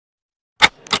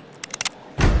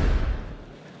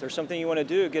there's something you want to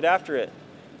do, get after it.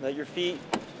 Let your feet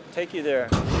take you there.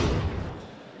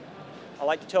 I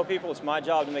like to tell people it's my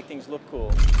job to make things look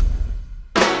cool.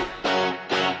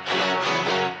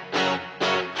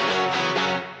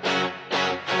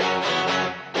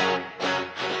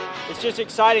 It's just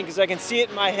exciting because I can see it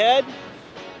in my head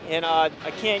and I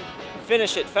can't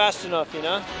finish it fast enough, you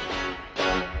know?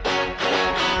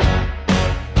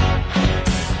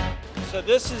 So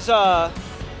this is the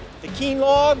Keen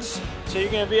logs. So you're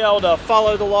going to be able to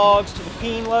follow the logs to the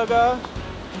Keen logo.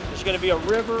 There's going to be a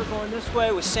river going this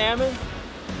way with salmon.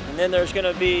 And then there's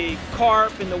going to be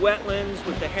carp in the wetlands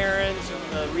with the herons and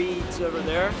the reeds over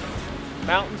there.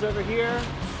 Mountains over here.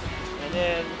 And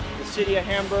then the city of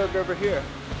Hamburg over here.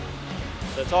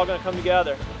 So it's all going to come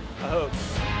together, I hope.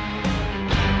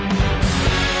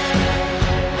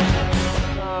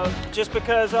 Just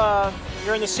because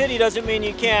you're in the city doesn't mean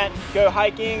you can't go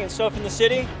hiking and stuff in the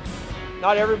city.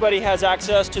 Not everybody has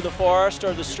access to the forest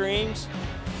or the streams.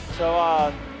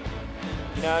 So,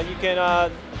 you know, you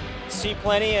can see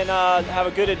plenty and have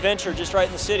a good adventure just right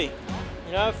in the city.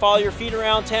 You know, follow your feet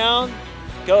around town,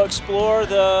 go explore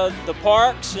the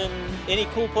parks and any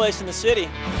cool place in the city.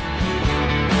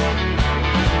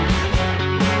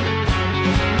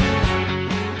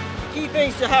 Key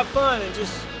things to have fun and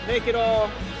just make it all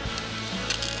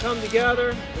come together,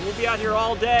 and we'll be out here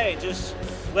all day. Just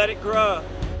let it grow.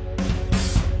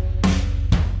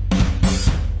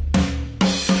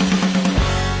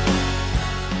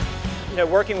 You know,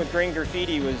 working with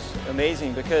GreenGraffiti was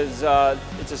amazing because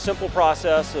it's a simple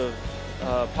process of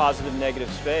positive negative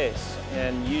space,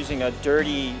 and using a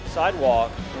dirty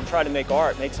sidewalk and try to make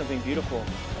art, make something beautiful.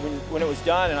 When it was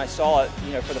done and I saw it,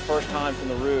 you know, for the first time from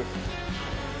the roof,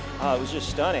 it was just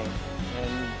stunning.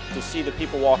 And to see the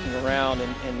people walking around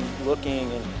and looking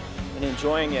and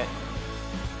enjoying it.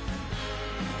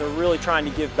 They're really trying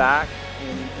to give back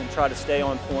and try to stay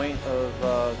on point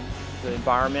of the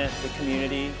environment, the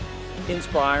community,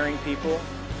 inspiring people.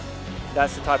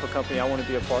 That's the type of company I want to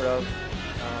be a part of.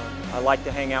 I like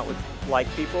to hang out with like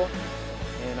people,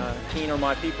 and Keen are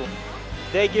my people.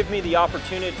 They give me the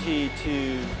opportunity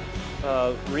to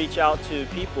reach out to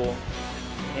people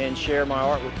and share my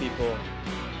art with people.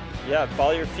 Yeah,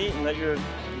 follow your feet and let your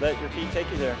feet take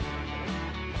you there.